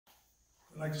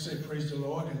like to say praise the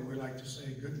Lord, and we'd like to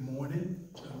say good morning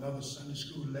to another Sunday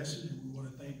school lesson. And we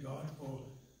want to thank God for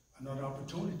another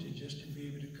opportunity just to be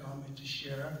able to come and to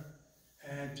share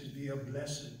and to be a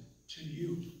blessing to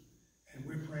you. And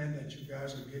we're praying that you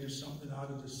guys are getting something out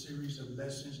of the series of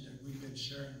lessons that we've been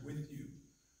sharing with you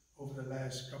over the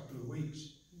last couple of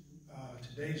weeks.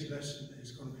 Today's lesson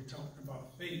is going to be talking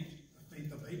about faith, the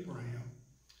faith of Abraham.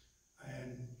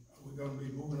 And we're going to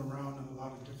be moving around in a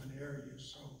lot of different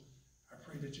areas. So I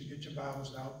pray that you get your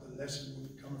Bibles out. The lesson will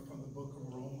be coming from the book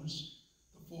of Romans,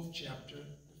 the 4th chapter,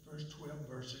 the first 12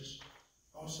 verses.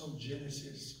 Also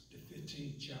Genesis, the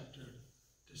 15th chapter,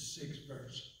 the 6th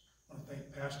verse. I want to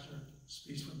thank Pastor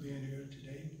Spees for being here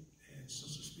today, and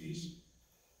Sister Spees,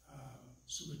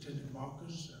 Superintendent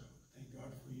Marcus. Thank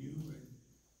God for you, and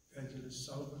Evangelist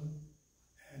Sullivan,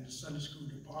 and the Sunday School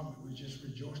Department. We just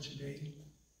rejoice today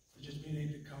for just being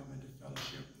able to come into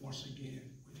fellowship once again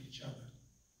with each other.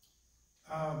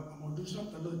 I'm going to do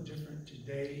something a little different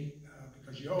today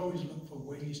because you always look for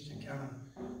ways to kind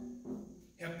of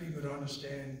help people to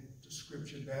understand the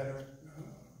scripture better.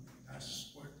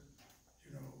 That's what,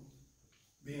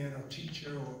 being a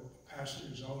teacher or a pastor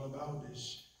is all about,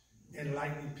 is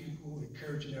enlightening people,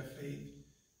 encouraging their faith,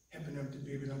 helping them to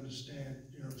be able to understand,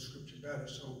 the scripture better.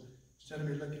 So instead of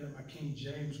me looking at my King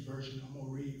James Version, I'm going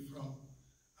to read from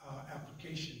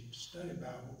Application Study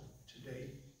Bible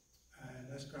today.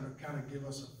 And that's going to kind of give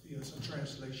us a feel, it's a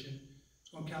translation. It's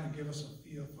going to kind of give us a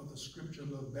feel for the scripture a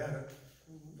little better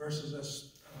versus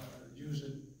us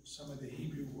using some of the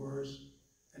Hebrew words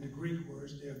and the Greek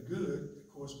words. They're good.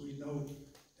 Of course, we know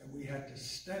that we had to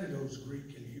study those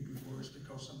Greek and Hebrew words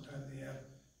because sometimes they have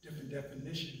different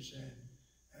definitions. And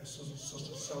as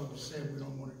Sister Sullivan said, we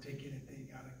don't want to take anything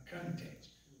out of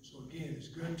context. So again, it's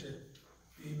good to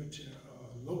be able to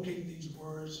locate these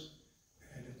words.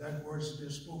 And if that word has been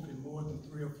spoken more than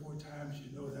 3 or 4 times,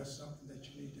 that's something that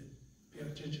you need to pay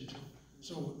attention to.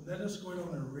 So let us go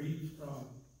on and read from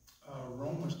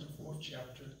Romans, the 4th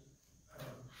chapter,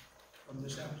 from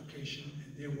this application,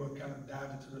 and then we'll kind of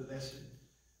dive into the lesson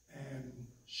and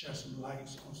shed some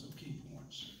lights on some key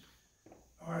points.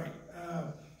 All right,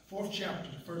 4th chapter,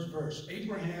 the first verse.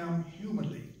 Abraham,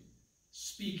 humanly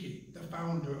speaking, the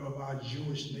founder of our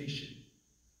Jewish nation,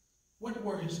 what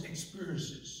were his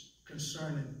experiences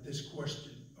concerning this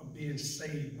question of being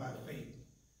saved by faith?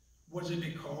 Was it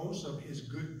because of his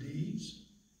good deeds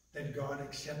that God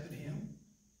accepted him?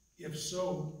 If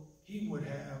so, he would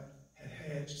have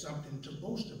had something to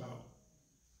boast about.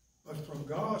 But from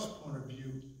God's point of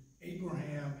view,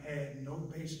 Abraham had no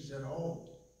basis at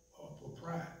all for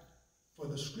pride. For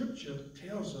the scripture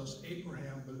tells us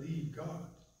Abraham believed God.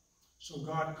 So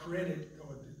God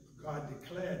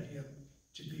declared him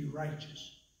to be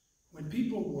righteous. When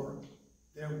people work,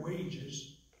 their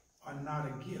wages are not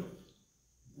a gift.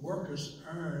 Workers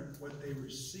earn what they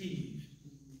receive.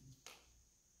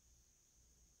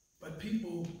 But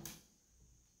people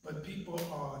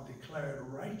are declared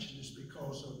righteous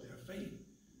because of their faith,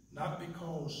 not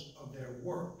because of their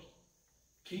work.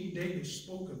 King David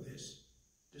spoke of this,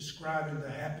 describing the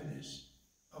happiness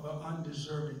of an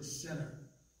undeserving sinner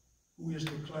who is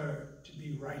declared to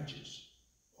be righteous.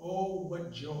 Oh,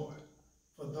 what joy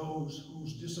for those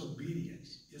whose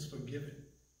disobedience is forgiven,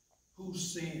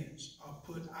 whose sins are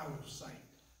put out of sight.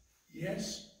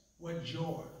 Yes, what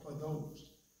joy for those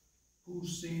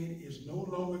whose sin is no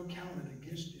longer counted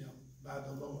against them by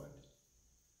the Lord.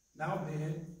 Now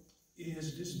then,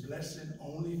 is this blessing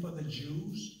only for the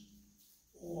Jews,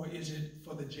 or is it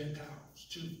for the Gentiles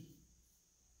too?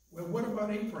 Well, what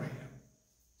about Abraham?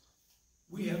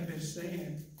 We have been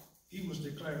saying he was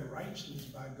declared righteous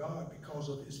by God because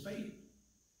of his faith.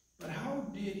 But how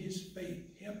did his faith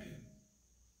help him?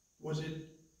 Was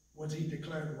he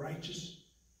declared righteous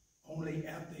only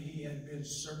after he had been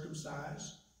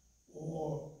circumcised,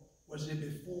 or was it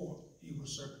before he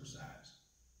was circumcised?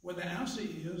 Well, the answer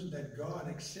is that God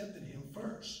accepted him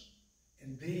first,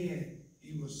 and then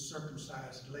he was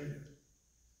circumcised later.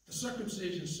 The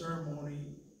circumcision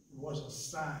ceremony was a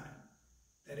sign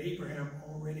that Abraham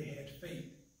already had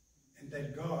faith and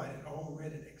that God had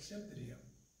already accepted him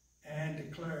and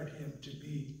declared him to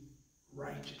be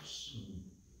righteous.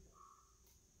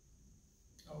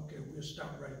 Okay, we'll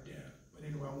stop right there. But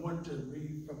anyway, I wanted to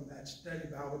read from that study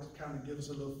Bible to kind of give us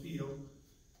a little feel,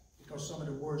 because some of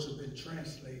the words have been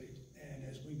translated. And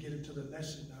as we get into the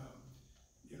lesson,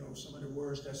 some of the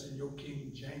words that's in your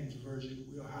King James Version,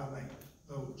 we'll highlight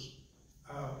those.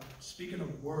 Speaking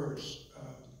of words,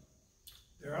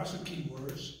 there are some key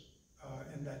words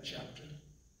in that chapter.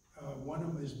 One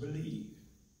of them is believe.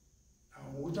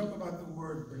 When we talk about the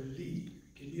word believe,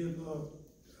 it can be a little,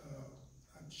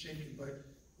 I'm shaking, but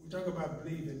talk about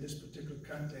believe in this particular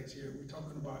context here, we're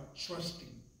talking about trusting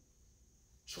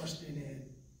in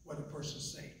what a person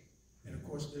say. And of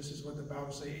course, this is what the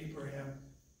Bible says, Abraham,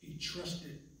 he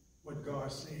trusted what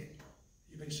God said.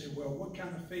 You may say, well, what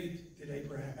kind of faith did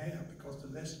Abraham have? Because the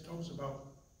lesson talks about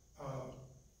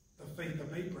the faith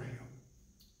of Abraham.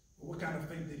 Well, what kind of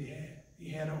faith did he have? He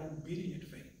had an obedient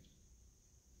faith.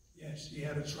 Yes, he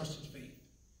had a trusted faith.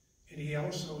 And he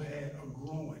also had a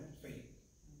growing faith.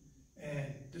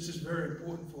 And this is very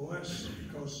important for us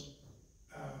because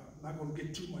I'm not going to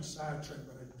get too much sidetracked,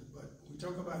 but when we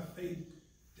talk about faith,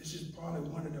 this is probably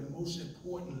one of the most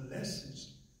important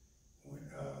lessons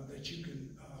that you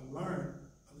can learn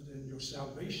other than your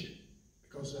salvation.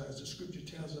 Because as the scripture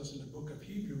tells us in the book of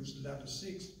Hebrews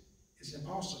 11:6, it's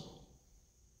impossible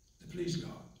to please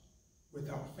God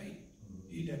without faith.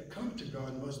 He that come to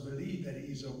God must believe that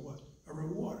he's a what? A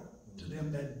rewarder to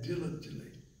them that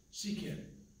diligently seek him.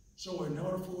 So in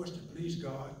order for us to please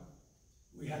God,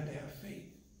 we have to have faith.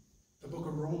 The book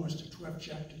of Romans, the 12th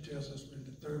chapter, tells us in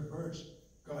the 3rd verse,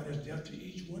 God has dealt to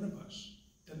each one of us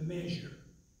the measure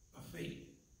of faith.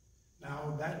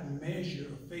 Now that measure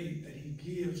of faith that he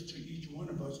gives to each one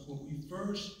of us when we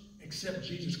first accept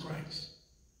Jesus Christ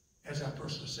as our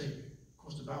personal Savior. Of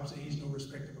course, the Bible says he's no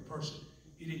respecter of a person.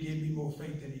 He didn't give me more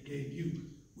faith than he gave you.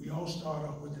 We all start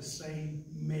off with the same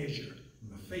measure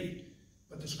of faith.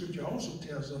 But the scripture also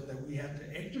tells us that we have to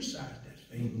exercise that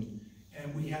faith.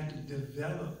 And we have to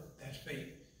develop that faith.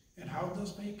 And how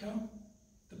does faith come?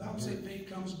 The Bible says faith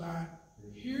comes by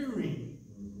hearing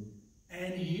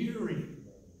and hearing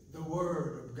the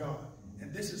word of God.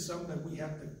 And this is something that we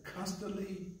have to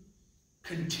constantly,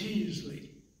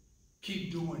 continuously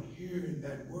keep doing, hearing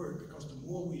that word, because the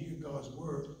more we hear God's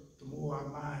word, the more our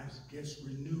minds gets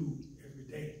renewed every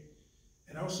day.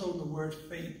 And also the word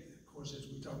faith, of course, as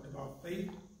we talked about faith,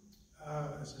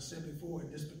 as I said before,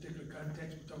 in this particular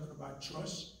context, we're talking about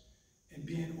trust and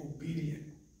being obedient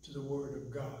to the word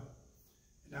of God.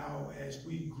 Now, as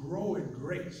we grow in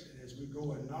grace and as we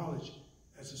grow in knowledge,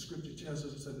 as the scripture tells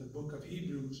us in the book of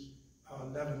Hebrews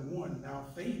 11:1, now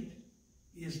faith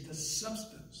is the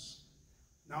substance.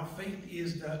 Now faith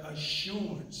is the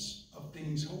assurance of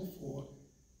things hoped for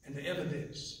and the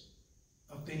evidence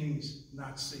of things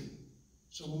not seen.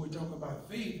 So when we talk about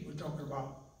faith, we're talking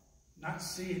about not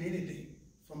seeing anything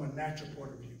from a natural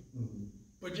point of view,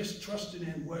 but just trusting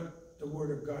in what the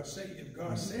word of God says. If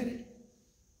God said it,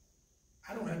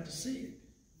 I don't have to see it.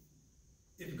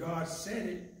 If God said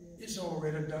it, it's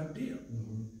already a done deal.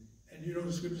 And you know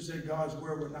the scripture said God's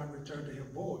word will not return to him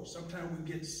void. Sometimes we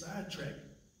get sidetracked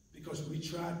because we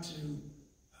try to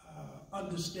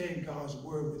understand God's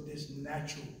word with this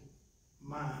natural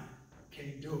mind.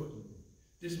 Can't do it.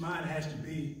 This mind has to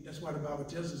be, that's why the Bible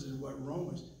tells us in what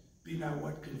Romans, be not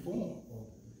what conform.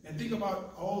 And think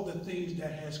about all the things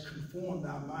that has conformed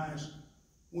our minds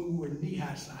when we were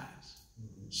knee-high size.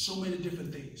 So many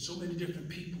different things, so many different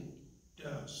people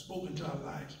spoke into our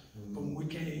lives. But when we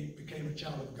became a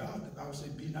child of God, the Bible says,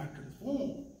 be not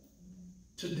conformed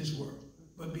to this world,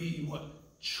 but be what?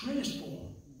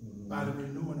 Transformed by the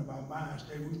renewing of our minds,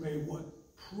 that we may what?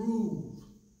 Prove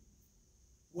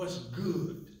what's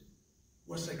good,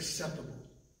 what's acceptable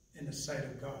in the sight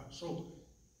of God. So,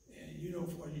 you know,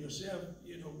 for yourself,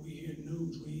 you know, we hear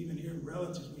news, we even hear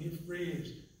relatives, we hear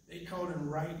friends, they call it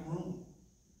right wrong.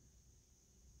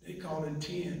 They call it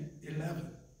 10,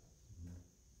 11.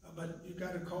 But you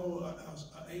got to call an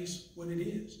ace what it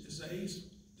is. It's an ace.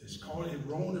 Just call it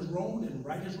wrong is wrong and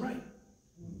right is right.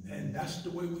 And that's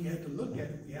the way we have to look at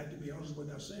it. We have to be honest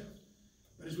with ourselves.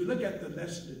 But as we look at the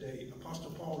lesson today,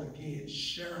 Apostle Paul again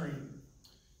sharing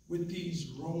with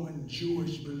these Roman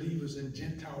Jewish believers and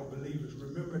Gentile believers.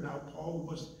 Remember now, Paul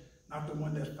was not the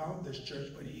one that founded this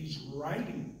church, but he's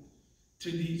writing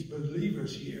to these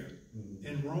believers here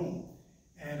in Rome.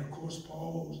 And of course,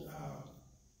 Paul,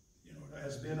 you know,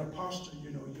 as being an apostle,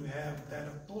 you know, you have that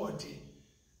authority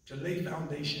to lay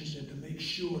foundations and to make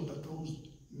sure that those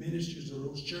ministries or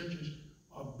those churches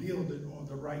are building on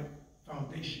the right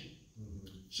foundation.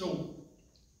 So,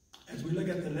 as we look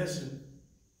at the lesson,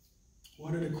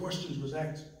 one of the questions was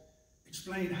asked,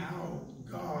 explain how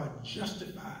God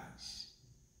justifies,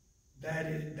 that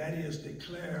is,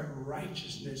 declare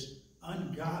righteousness,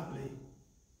 ungodly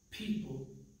people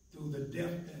through the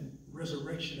death and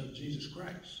resurrection of Jesus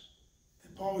Christ.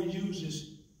 And Paul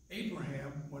uses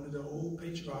Abraham, one of the old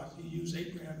patriarchs. He used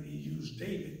Abraham and he used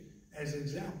David as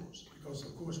examples, because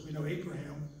of course we know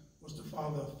Abraham was the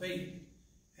father of faith.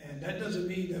 And that doesn't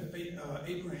mean that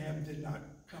Abraham did not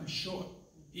come short.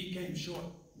 He came short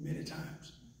many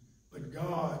times. But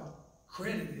God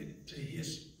credited to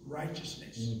his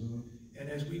righteousness. And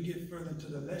as we get further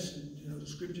into the lesson, you know, the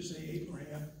scriptures say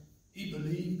Abraham, he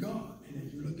believed God. And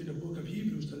if you look at the book of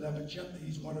Hebrews, the 11th chapter,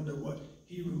 he's one of the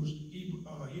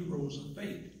heroes of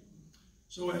faith.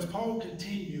 So as Paul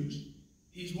continues,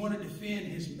 he's want to defend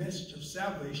his message of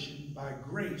salvation by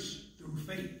grace through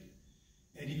faith.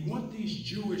 And he wants these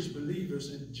Jewish believers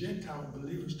and Gentile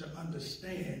believers to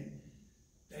understand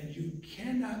that you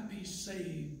cannot be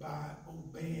saved by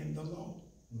obeying the law.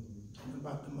 Talking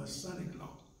about the Masonic law.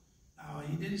 Now,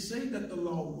 he didn't say that the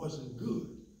law wasn't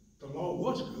good. The law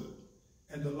was good,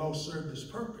 and the law served its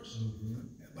purpose.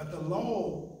 But the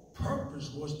law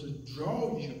purpose was to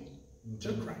draw you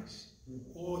to Christ,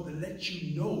 or to let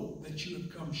you know that you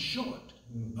have come short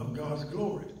of God's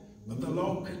glory. But the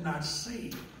law could not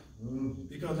save.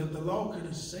 Because if the law could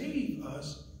have saved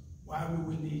us, why would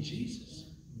we need Jesus?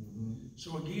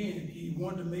 So again, he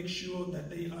wanted to make sure that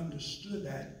they understood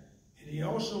that. And he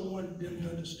also wanted them to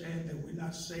understand that we're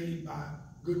not saved by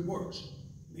good works.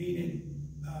 Meaning,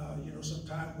 you know,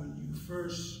 sometimes when you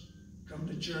first come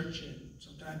to church and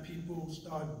sometimes people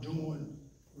start doing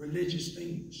religious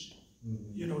things,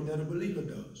 you know, that a believer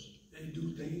does. They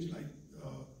do things like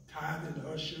tithe and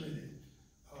usher and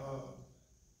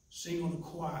sing on the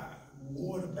choir,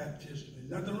 water baptism. And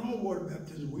nothing wrong with water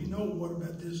baptism. We know water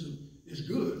baptism is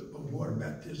good, but water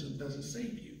baptism doesn't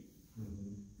save you.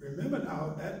 Remember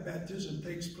now, that baptism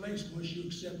takes place once you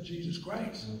accept Jesus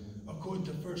Christ. According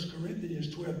to 1 Corinthians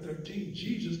 12:13,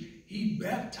 Jesus, he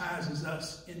baptizes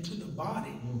us into the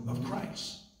body of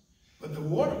Christ. But the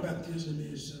water baptism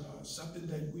is something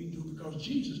that we do because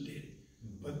Jesus did it.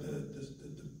 But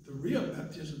the real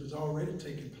baptism has already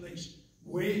taken place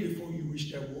way before you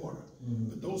reach that water.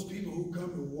 But those people who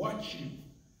come and watch you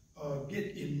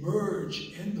get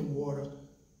immersed in the water,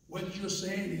 what you're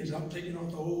saying is, I'm taking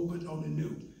off the old, putting on the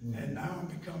new. And now I'm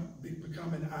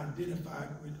becoming identified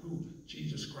with who?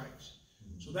 Jesus Christ.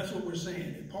 So that's what we're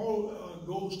saying. And Paul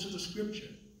goes to the scripture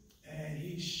and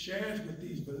he shares with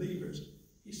these believers.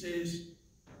 He says,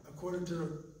 according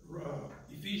to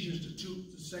Ephesians, the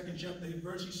 2nd chapter, 8th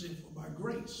verse, he said, for by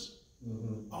grace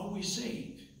are we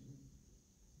saved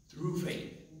through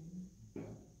faith.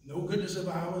 No goodness of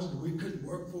ours, we couldn't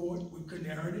work for it, we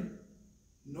couldn't earn it.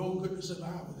 No goodness of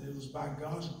ours, it was by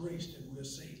God's grace that we're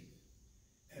saved.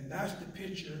 And that's the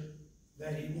picture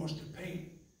that he wants to paint.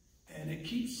 And it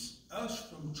keeps us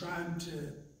from trying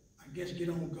to, I guess, get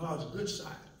on God's good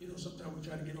side. You know, sometimes we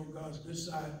try to get on God's good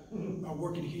side by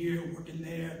working here, working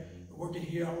there, working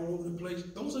here all over the place.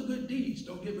 Those are good deeds.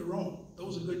 Don't get me wrong.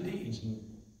 Those are good deeds.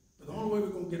 But the only way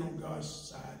we're going to get on God's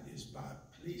side is by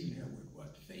pleasing him with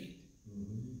what? Faith.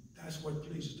 That's what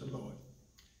pleases the Lord.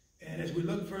 And as we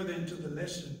look further into the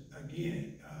lesson,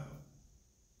 again,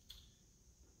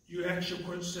 you ask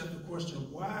yourself the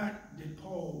question, why did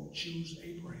Paul choose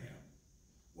Abraham?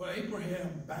 Well,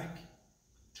 Abraham, back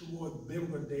toward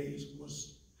biblical days,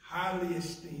 was highly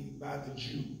esteemed by the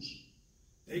Jews.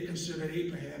 They considered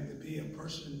Abraham to be a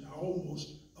person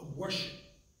almost of worship.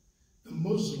 The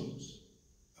Muslims,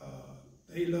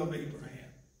 they love Abraham.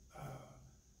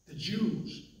 The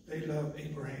Jews, they love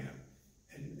Abraham.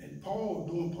 And Paul,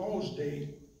 during Paul's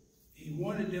day, he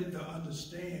wanted them to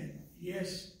understand,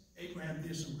 yes, Abraham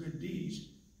did some good deeds,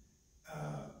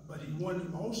 but he wanted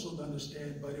them also to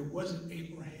understand, but it wasn't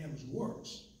Abraham's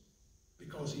works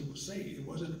because he was saved. It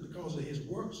wasn't because of his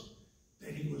works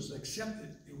that he was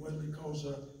accepted. It wasn't because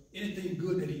of anything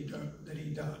good that he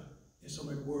done, in so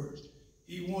many words.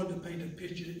 He wanted to paint a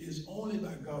picture that is only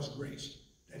by God's grace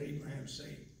that Abraham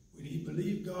saved. When he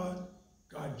believed God,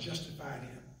 God justified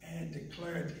him and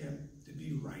declared him to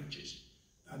be righteous.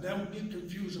 Now, don't get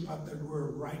confused about that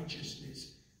word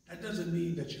righteousness. That doesn't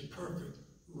mean that you're perfect.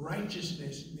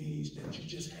 Righteousness means that you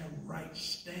just have right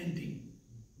standing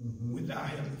with our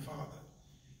Heavenly Father.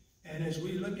 And as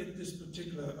we look at this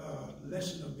particular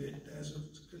lesson of it, there's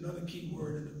another key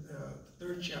word in the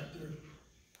 3rd chapter,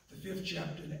 the 5th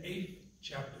chapter, and the 8th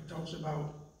chapter talks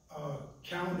about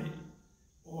counted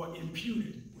or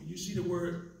imputed. When you see the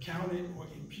word counted or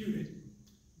imputed,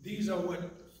 these are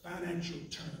what financial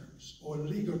terms or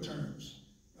legal terms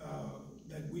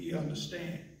that we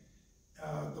understand.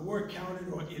 The word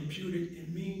counted or imputed, it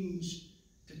means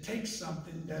to take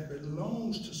something that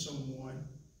belongs to someone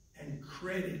and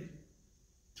credit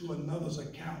to another's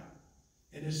account.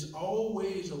 And it's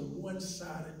always a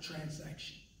one-sided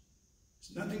transaction.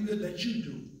 It's nothing good that you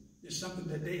do. It's something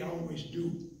that they always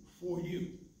do for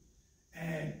you.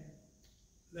 And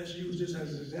let's use this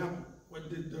as an example. What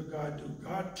did God do?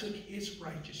 God took his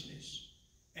righteousness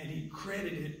and he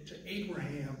credited it to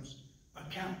Abraham's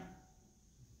account.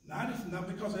 Not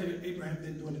because Abraham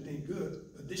didn't do anything good,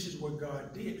 but this is what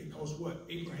God did because what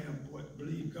Abraham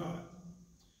believed God.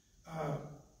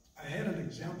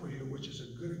 example here, which is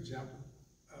a good example.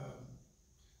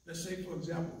 Let's say, for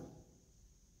example,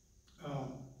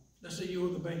 let's say you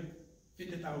owe the bank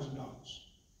 $50,000,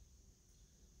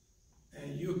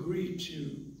 and you agree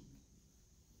to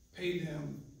pay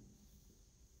them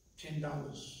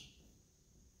 $10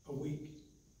 a week.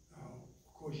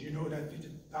 Of course, you know that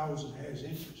 $50,000 has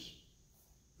interest,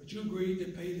 but you agreed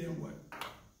to pay them what?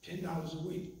 $10 a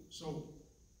week. So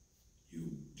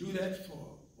you do that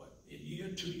for what? A year,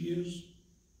 2 years,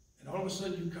 and all of a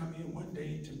sudden you come in one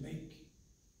day to make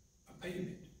a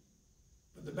payment.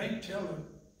 But the bank teller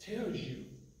tells you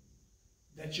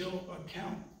that your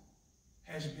account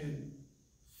has been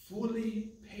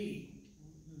fully paid,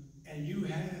 and you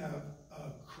have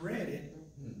a credit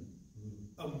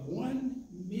of $1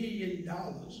 million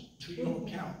to your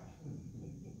account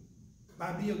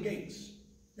by Bill Gates.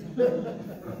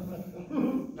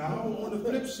 Now, on the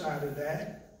flip side of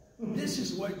that, this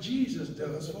is what Jesus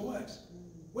does for us.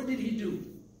 What did he do?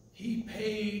 He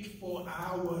paid for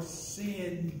our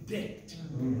sin debt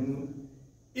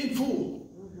in full.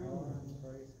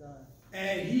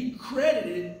 And he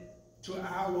credited to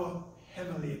our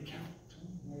heavenly account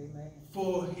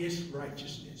for his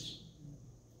righteousness.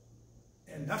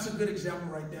 And that's a good example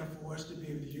right there for us to be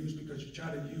able to use, because you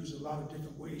try to use a lot of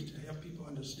different ways to help people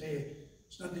understand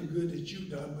it's nothing good that you've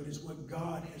done, but it's what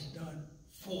God has done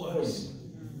for us.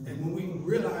 And when we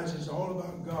realize it's all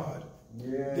about God,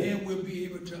 then we'll be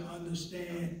able to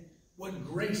understand what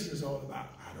grace is all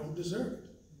about. I don't deserve it,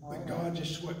 but God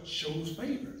just shows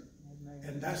favor.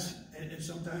 And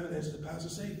sometimes, as the pastor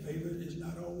says, favor is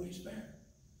not always fair.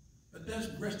 But that's,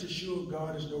 rest assured,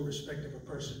 God is no respect of a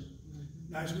person.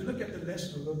 Now, as we look at the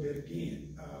lesson a little bit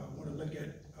again, I want to look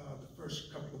at the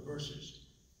first couple of verses.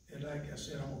 And like I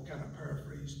said, I'm going to kind of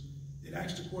paraphrase. It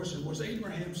asks the question, was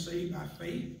Abraham saved by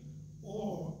faith,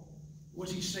 or was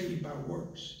he saved by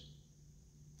works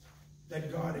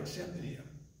that God accepted him?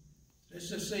 Let's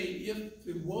just say if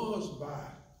it was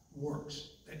by works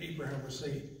that Abraham was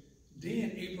saved,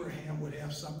 then Abraham would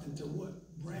have something to what?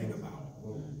 Brag about.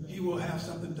 He will have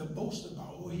something to boast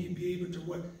about, or he'd be able to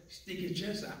what? Stick his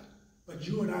chest out. But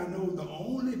you and I know the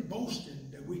only boasting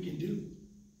that we can do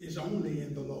is only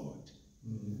in the Lord.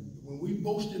 When we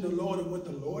boast in the Lord of what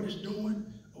the Lord is doing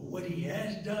or what he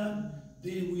has done,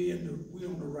 then we're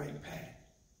on the right path.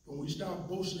 When we start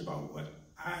boasting about what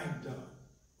I've done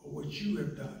or what you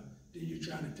have done, then you're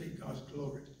trying to take God's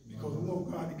glory. Because we want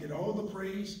God to get all the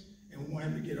praise, and we want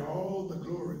him to get all the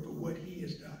glory for what he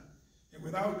has done. And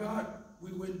without God,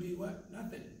 we wouldn't be what?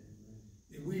 Nothing.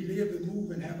 If we live and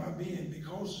move and have our being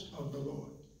because of the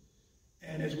Lord.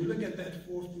 And as we look at that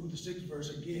 4th through the 6th verse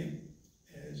again,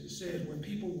 as it says, when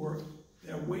people work,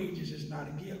 their wages is not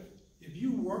a gift. If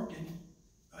you working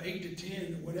 8 to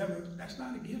 10 or whatever, that's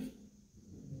not a gift.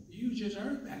 You just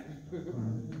earned that.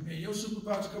 And your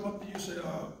supervisor come up to you and say,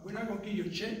 we're not going to give you a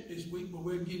check this week, but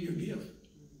we'll give you a gift.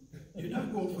 You're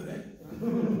not going for that.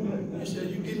 You said,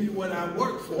 you give me what I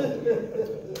work for.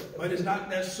 But it's not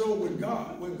that so with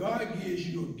God. When God gives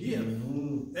you a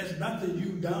gift, that's nothing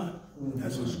you've done.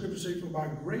 That's what Scripture says, for by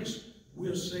grace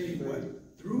we're saved what?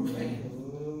 Through faith.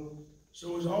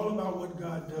 So it's all about what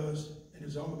God does, and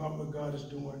it's all about what God is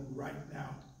doing right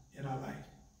now in our life.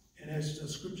 And as the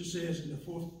Scripture says in the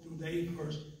 4th through the 8th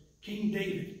verse, King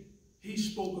David, he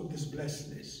spoke of this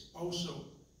blessedness also.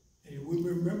 And we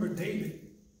remember David,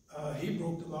 he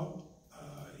broke the law.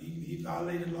 He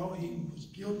violated law. He was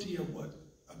guilty of what?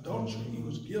 Adultery. He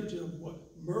was guilty of what?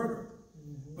 Murder.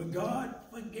 But God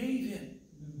forgave him.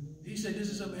 He said, this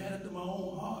is a man after my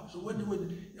own heart. So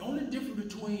the only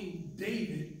difference between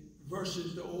David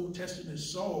versus the Old Testament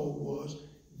Saul was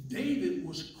David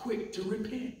was quick to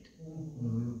repent.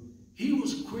 He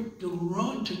was quick to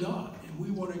run to God. And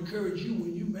we want to encourage you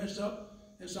when you mess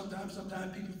up, and sometimes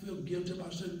people feel guilty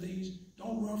about certain things.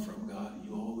 Don't run from God.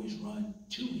 You always run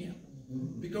to him.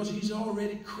 Because he's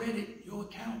already credited your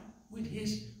account with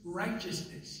his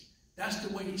righteousness. That's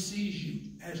the way he sees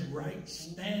you, as right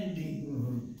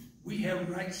standing. We have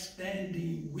right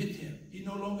standing with him. He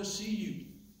no longer sees you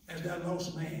as that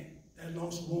lost man, that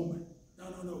lost woman.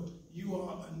 No. You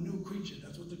are a new creature.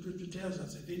 That's what the scripture tells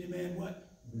us. If any man what?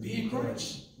 Be in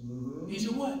Christ. He's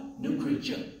a what? New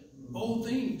creature. Old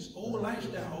things, old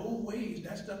lifestyle, old ways,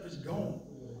 that stuff is gone.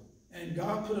 And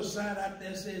God put a sign out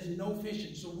there that says no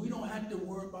fishing. So we don't have to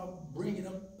worry about bringing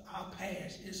up our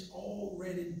past. It's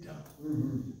already done.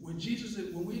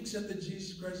 When we accepted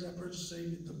Jesus Christ as our personal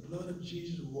Savior, the blood of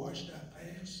Jesus washed our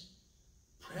past,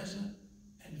 present,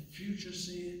 and future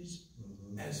sins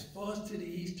as far as to the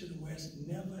east, to the west,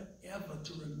 never ever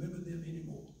to remember them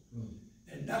anymore.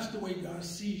 And that's the way God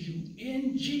sees you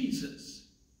in Jesus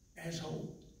as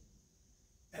whole.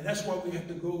 And that's why we have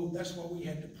to go, that's why we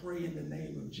have to pray in the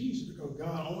name of Jesus, because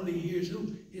God only hears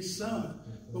who? His Son.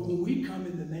 But when we come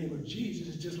in the name of Jesus,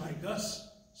 it's just like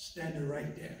us standing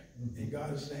right there. And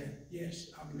God is saying, yes,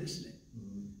 I'm listening.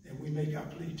 And we make our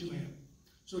plea to him.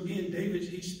 So again, David,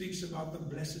 he speaks about the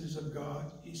blessedness of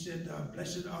God. He said,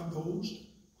 blessed are those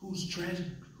whose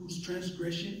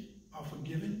transgression are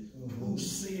forgiven,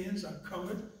 whose sins are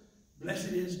covered.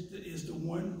 Blessed is the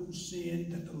one whose sin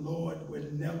that the Lord will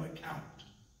never count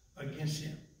against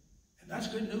him. And that's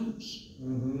good news.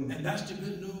 And that's the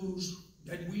good news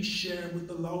that we share with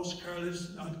the lost,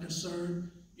 careless,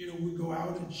 unconcerned. You know, we go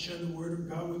out and share the word of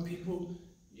God with people.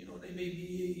 You know, they may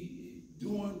be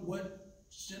doing what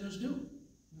sinners do.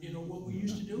 You know, what we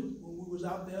used to do when we was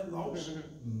out there lost.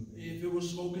 If it was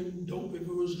smoking dope, if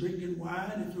it was drinking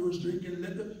wine, if it was drinking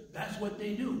liquor, that's what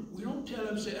they do. We don't tell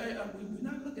them, say, hey, we're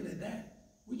not looking at that.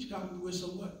 We just come with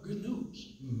some what? Good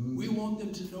news. We want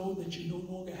them to know that you no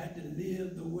longer have to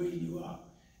live the way you are.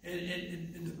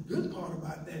 And the good part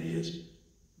about that is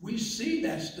we see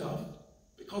that stuff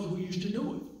because we used to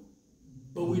do it.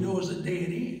 But we know it's a dead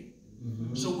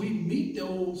end. So we meet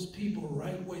those people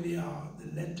right where they are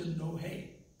and let them know,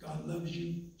 hey, God loves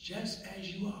you just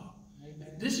as you are.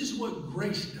 And this is what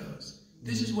grace does.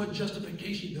 This is what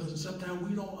justification does. And sometimes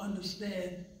we don't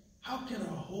understand, how can a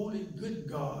holy, good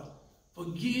God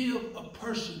forgive a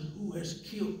person who has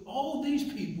killed all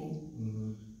these people,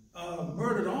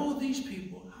 murdered all these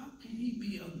people? How can he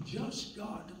be a just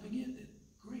God to forgive them?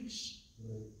 Grace.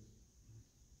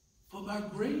 For by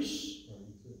grace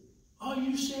are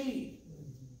you saved.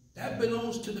 That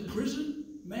belongs to the prison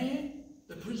man,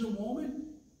 the prison woman,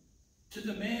 to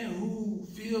the man who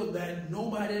feels that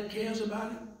nobody cares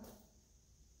about him.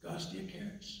 God still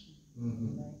cares.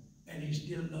 And he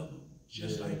still loves him,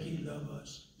 just like he loves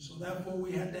us. So therefore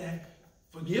we have to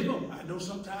forgive him. I know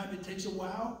sometimes it takes a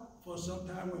while, for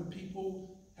sometimes when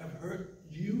people have hurt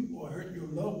you or hurt your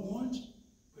loved ones,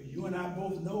 but you and I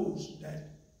both know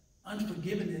that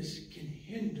unforgiveness can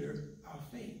hinder our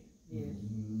faith.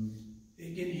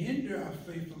 It can hinder our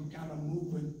faith from kind of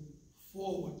moving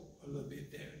forward a little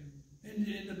bit there. And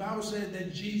the Bible said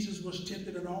that Jesus was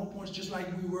tempted at all points, just like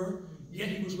we were, yet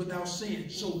he was without sin.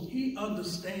 So he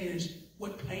understands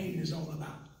what pain is all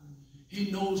about. He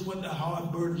knows what the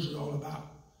hard burdens is all about.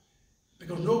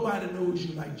 Because nobody knows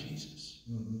you like Jesus.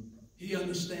 He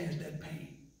understands that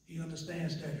pain. He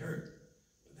understands that hurt.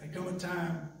 But there comes a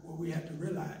time where we have to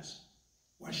realize,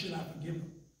 why should I forgive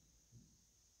him?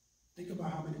 Think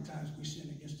about how many times we sin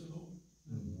against the Lord.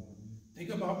 Think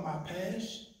about my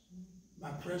past, my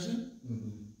present,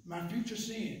 my future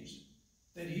sins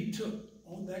that he took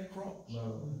on that cross.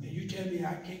 And you tell me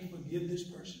I can't forgive this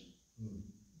person?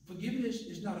 Forgiveness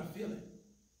is not a feeling.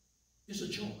 It's a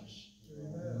choice.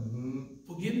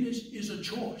 Forgiveness is a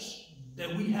choice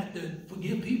that we have to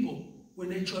forgive people when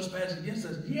they trespass against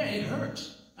us. Yeah, it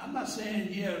hurts. I'm not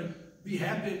saying, yeah, be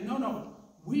happy. No.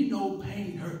 We know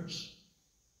pain hurts.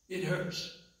 It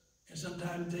hurts. And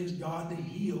sometimes it takes God to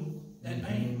heal that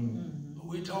pain. But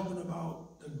we're talking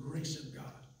about the grace of God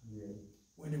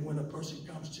when a person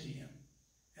comes to him.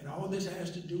 And all this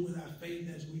has to do with our faith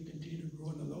as we continue to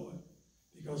grow in the Lord.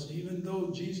 Because even though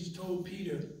Jesus told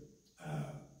Peter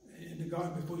in the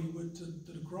garden before he went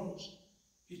to the cross,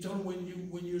 he told him,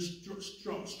 when you're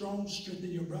strong,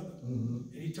 strengthen your brother.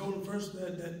 And he told him first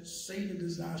that Satan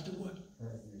desires to what?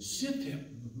 Sift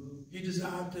him. He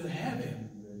desired to have him.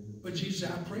 But Jesus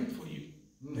said, I prayed for you,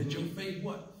 that your faith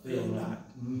what? Fail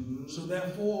not. So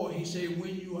therefore, he said,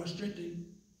 when you are strengthened,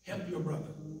 help your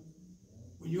brother.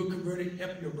 When you're converted,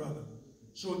 help your brother.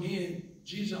 So again,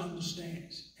 Jesus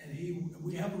understands. And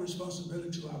we have a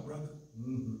responsibility to our brother.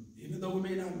 Even though we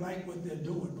may not like what they're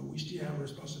doing, but we still have a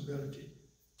responsibility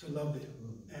to love them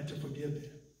and to forgive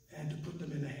them and to put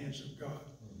them in the hands of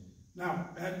God. Now,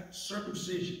 that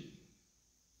circumcision,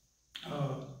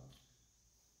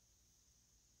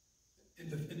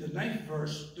 in the 9th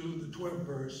verse through the 12th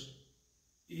verse,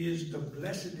 is the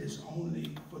blessedness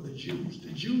only for the Jews.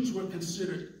 The Jews were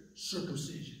considered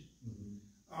circumcision.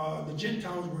 The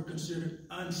Gentiles were considered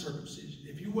uncircumcision.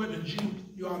 If you weren't a Jew,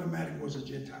 you automatically was a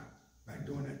Gentile back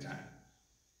during that time.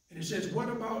 And it says, what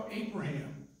about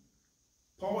Abraham?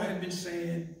 Paul had been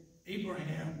saying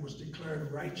Abraham was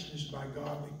declared righteous by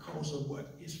God because of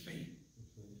what? His faith.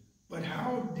 But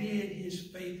how did his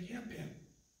faith help him?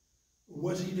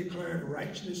 Was he declared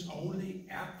righteous only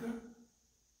after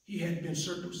he had been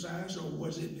circumcised, or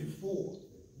was it before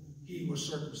he was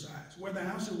circumcised? Well, the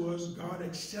answer was God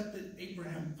accepted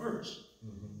Abraham first,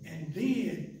 and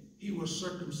then he was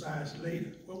circumcised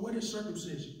later. Well, what is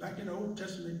circumcision? Back in the Old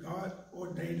Testament, God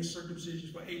ordained a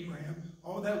circumcision for Abraham.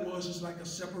 All that was is like a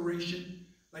separation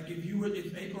Like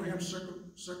if Abraham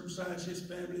circumcised his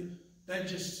family, that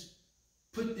just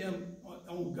put them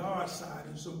on God's side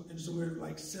and somewhere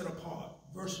like set apart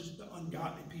versus the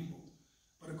ungodly people.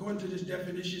 But according to this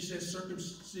definition, it says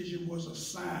circumcision was a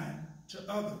sign to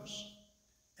others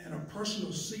and a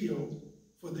personal seal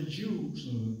for the Jews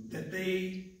that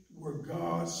they were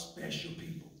God's special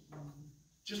people.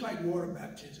 Just like water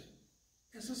baptism.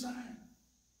 It's a sign.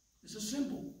 It's a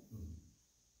symbol.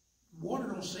 Water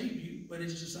don't save you, but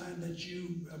it's a sign that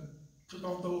you took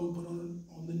off the old, put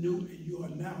on the new, and you are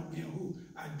now being who?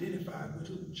 Identified with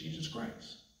who? Jesus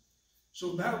Christ.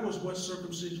 So that was what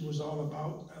circumcision was all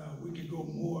about. We could go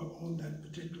more on that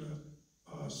particular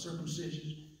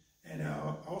circumcision. And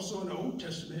also in the Old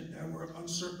Testament, there were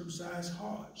uncircumcised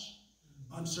hearts,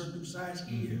 uncircumcised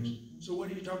ears. So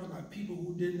what are you talking about? People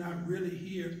who did not really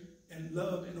hear and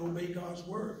love and obey God's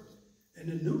word. In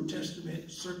the New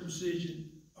Testament, circumcision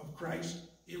of Christ,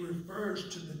 it refers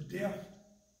to the death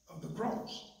of the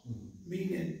cross,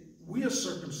 meaning we are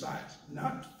circumcised,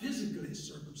 not physically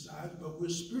circumcised, but we're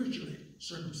spiritually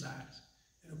circumcised.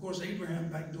 And of course, Abraham,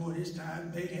 back during his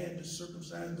time, they had to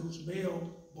circumcise those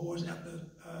male boys after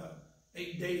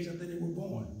 8 days after they were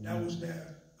born. That was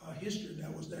their history.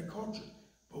 That was their culture.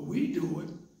 But we do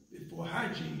it for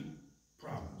hygiene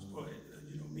problems.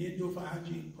 Men do it for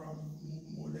hygiene problems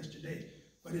more or less today.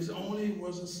 But it only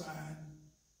was a sign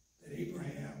that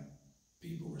Abraham,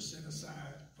 people were set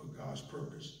aside for God's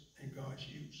purpose and God's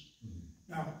use.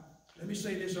 Now, let me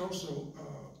say this also,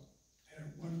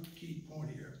 and one key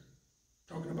point here,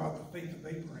 talking about the faith of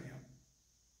Abraham.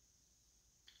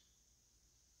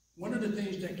 One of the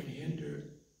things that can hinder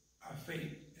our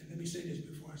faith, and let me say this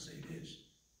before I say this,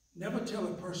 never tell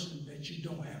a person that you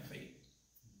don't have faith.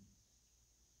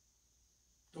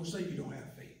 Don't say you don't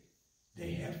have faith.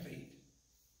 They have faith.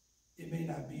 It may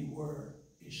not be where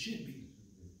it should be,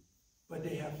 but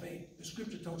they have faith. The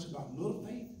scripture talks about little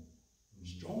faith,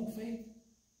 strong faith,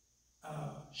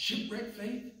 shipwreck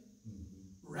faith,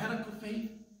 radical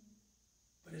faith.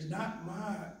 But it's not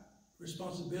my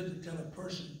responsibility to tell a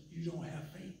person you don't have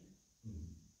faith.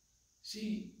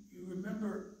 See, you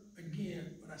remember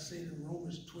again what I said in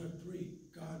Romans 12:3,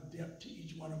 God dealt to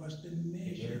each one of us the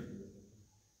measure.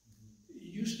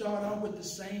 You start out with the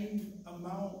same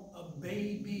amount of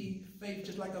baby faith,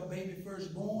 just like a baby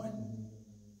firstborn.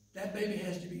 That baby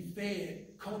has to be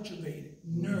fed, cultivated,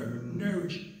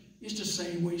 nourished. It's the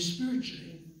same way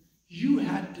spiritually. You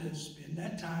have to spend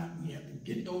that time. We have to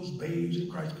get those babes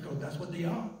in Christ, because that's what they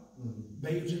are.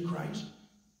 Babes in Christ.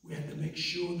 We have to make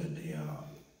sure that they are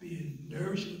being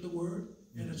nourished with the word.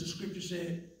 And as the scripture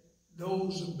said,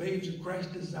 those of babes in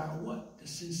Christ desire what? The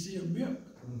sincere milk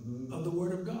of the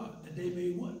word of God, that they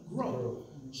may what? Grow.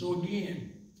 So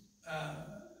again,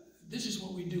 this is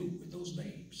what we do with those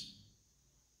babes.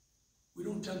 We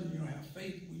don't tell them you don't have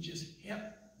faith. We just help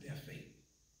their faith.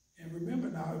 And remember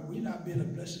now, we're not being a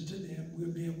blessing to them. We're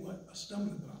being what? A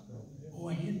stumbling block or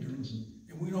a hindrance.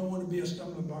 And we don't want to be a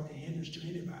stumbling block and hindrance to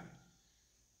anybody.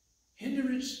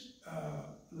 Hindrance,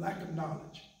 lack of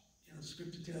knowledge. You know,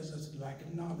 scripture tells us lack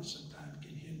of knowledge sometimes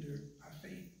can hinder our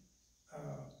faith.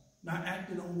 Not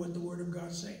acting on what the word of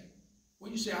God say.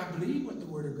 Well, you say, I believe what the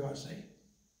word of God say.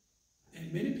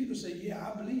 And many people say,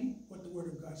 yeah, I believe what the word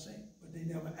of God say, but they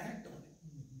never act on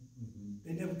it.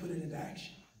 They never put it into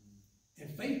action. And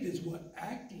faith is what?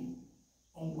 Acting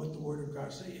on what the word of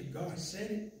God say. If God said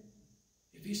it,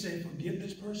 if he said, forgive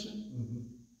this person,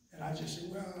 and I just say,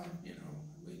 well, you know,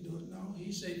 we do it. No,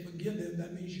 he said, forgive them.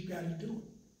 That means you got to do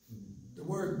it. The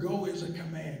word go is a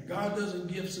command. God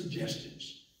doesn't give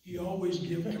suggestions. He always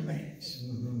gives commands.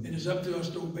 And it's up to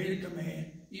us to obey the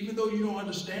command. Even though you don't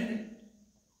understand it.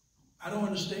 I don't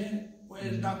understand it. Well,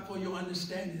 it's not for your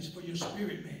understanding. It's for your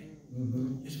spirit,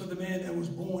 man. It's for the man that was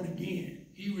born again.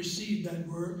 He received that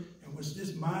word. And when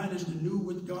this mind is renewed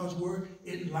with God's word,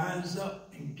 it lines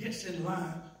up and gets in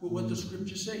line with what the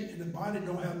scriptures say. And the body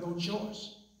don't have no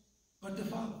choice but to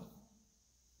follow.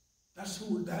 That's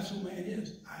who man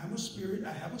is. I am a spirit.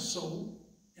 I have a soul.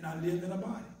 And I live in a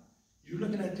body. You're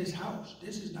looking at this house.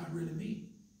 This is not really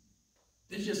me.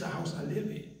 This is just a house I live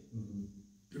in.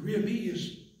 The real me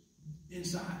is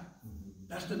inside.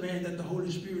 That's the man that the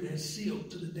Holy Spirit has sealed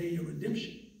to the day of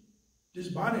redemption. This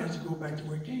body has to go back to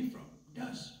where it came from. It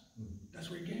does. That's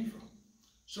where it came from.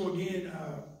 So again,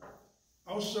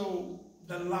 also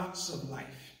the lots of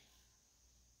life.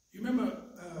 You remember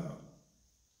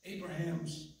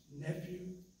Abraham's nephew,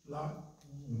 Lot?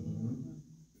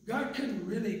 God couldn't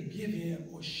really give him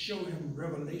or show him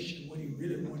revelation what he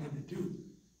really wanted to do,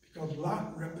 because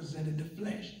Lot represented the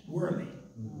flesh, worldly.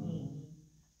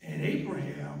 And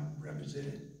Abraham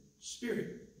represented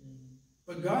spirit.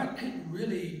 But God couldn't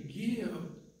really give.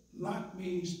 Lot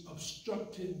means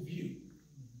obstructive view.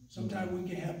 Sometimes we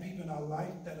can have people in our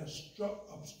life that obstruct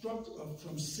us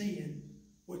from seeing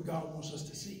what God wants us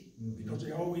to see, because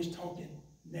they're always talking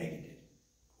negative,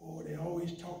 or they're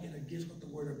always talking against what the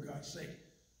Word of God says.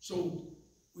 So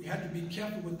we have to be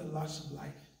careful with the lots of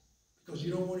life, because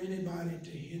you don't want anybody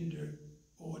to hinder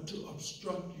or to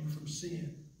obstruct you from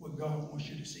seeing what God wants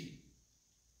you to see.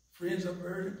 Friends are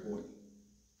very important.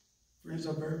 Friends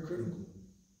are very critical.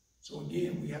 So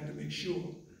again, we have to make sure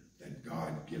that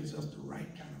God gives us the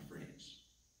right kind of friends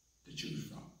to choose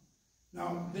from.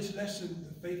 Now, this lesson,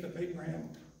 the faith of Abraham,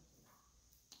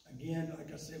 again,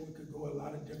 like I said, we could go a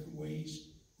lot of different ways.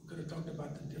 We could have talked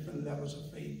about the different levels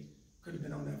of faith. Could have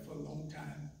been on that for a long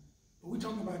time. But we're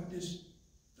talking about this,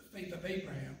 the faith of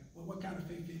Abraham. Well, what kind of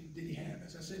faith did he have?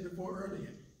 As I said before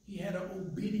earlier, he had an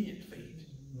obedient faith.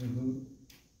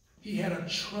 He had a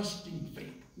trusting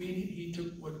faith, meaning he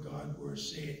took what God's word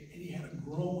said, and he had a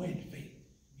growing faith.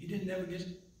 He didn't ever get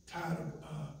tired of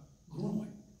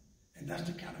growing. And that's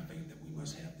the kind of faith that we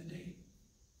must have today.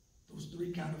 Those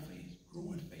three kind of faith: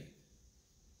 growing faith,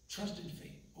 trusting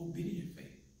faith, obedient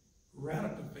faith,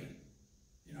 radical faith.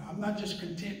 You know, I'm not just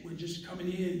content with just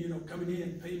coming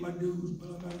in, pay my dues,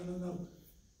 blah, blah, blah, blah.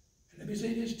 And let me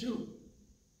say this too.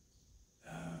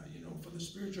 For the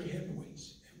spiritual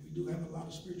heavyweights, and we do have a lot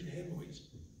of spiritual heavyweights,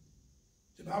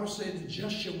 the Bible says the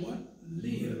just shall what?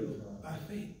 Live by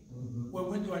faith.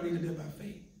 Well, when do I need to live by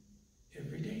faith?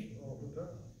 Every day.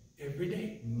 Every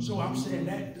day. So I'm saying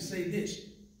that to say this: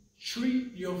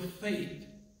 treat your faith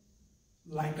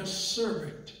like a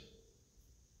servant.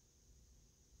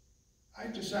 I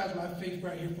exercise my faith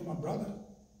right here for my brother.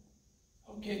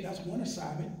 Okay, that's one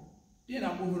assignment. Then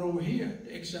I'm moving over here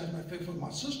to exercise my faith for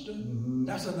my sister.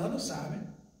 That's another assignment.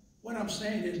 What I'm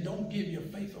saying is, don't give your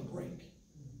faith a break.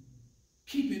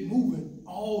 Keep it moving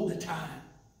all the time.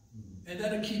 And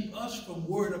that'll keep us from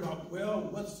worried about, well,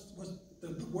 what's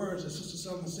the words that Sister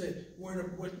Sullivan said, why are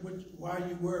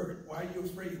you worried? Why are you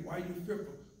afraid? Why are you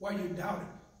fearful? Why are you doubting?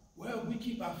 Well, we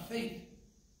keep our faith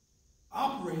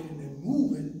operating and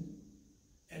moving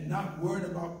and not worried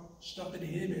about stuff that the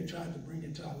enemy tries to bring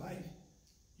into our life.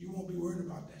 You won't be worried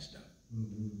about that stuff.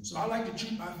 So I like to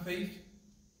treat my faith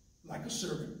like a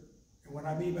servant. And what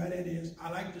I mean by that is,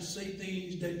 I like to say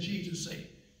things that Jesus said.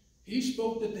 He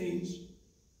spoke the things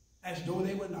as though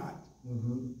they were not,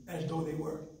 as though they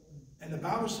were. And the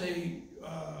Bible says,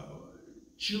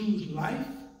 choose life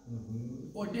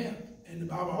or death. And the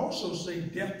Bible also says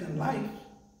death and life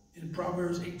in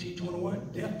Proverbs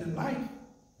 18:21. Death and life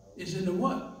is in the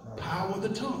what? Power of the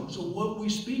tongue. So what we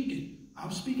speaking,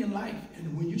 I'm speaking life.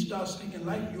 And when you start speaking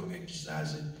life, you're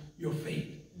exercising your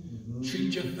faith.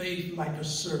 Treat your faith like a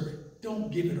servant.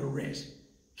 Don't give it a rest.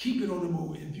 Keep it on the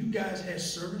move. If you guys had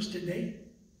servants today,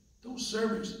 those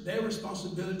servants, their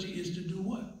responsibility is to do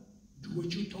what? Do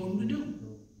what you told them to do.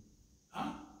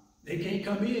 Huh? They can't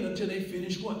come in until they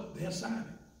finish what? Their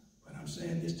assignment. But I'm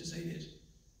saying this to say this.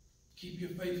 Keep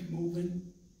your faith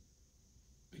moving.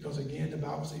 Because again, the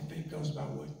Bible says faith comes by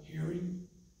what? Hearing.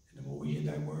 And the more we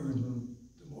hear that word,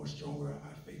 the more stronger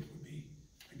our faith will be.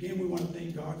 Again, we want to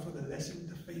thank God for the lesson,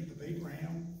 the faith of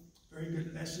Abraham. Very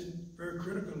good lesson, very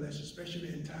critical lesson, especially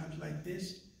in times like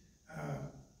this.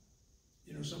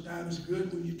 Sometimes it's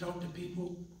good when you talk to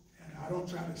people, and I don't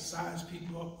try to size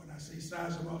people up. When I say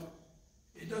size them up,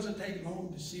 it doesn't take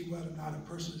long to see whether or not a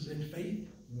person is in faith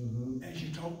as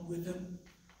you talk with them.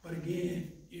 But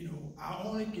again, I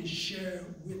only can share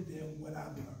with them what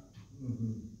I've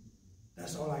learned.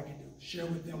 That's all I can do. Share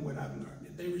with them what I've learned.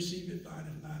 If they receive it, fine.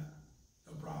 If not,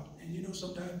 no problem. And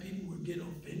sometimes people will get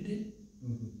offended.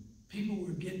 People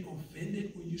will get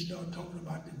offended when you start talking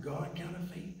about the God kind of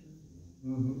faith.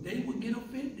 They would get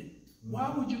offended. Why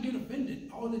would you get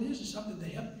offended? All it is something to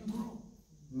help you grow.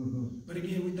 But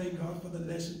again, we thank God for the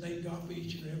lesson. Thank God for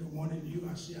each and every one of you.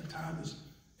 I see our time is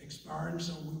expiring,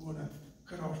 so we want to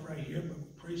cut off right here. But we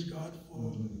praise God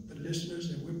for the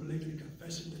listeners, and we're believing and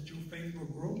confessing that your faith will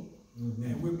grow.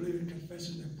 And we're believing and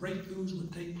confessing that breakthroughs will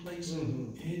take place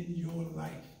in your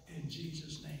life. In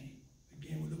Jesus' name.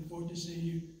 Again, we look forward to seeing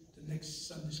you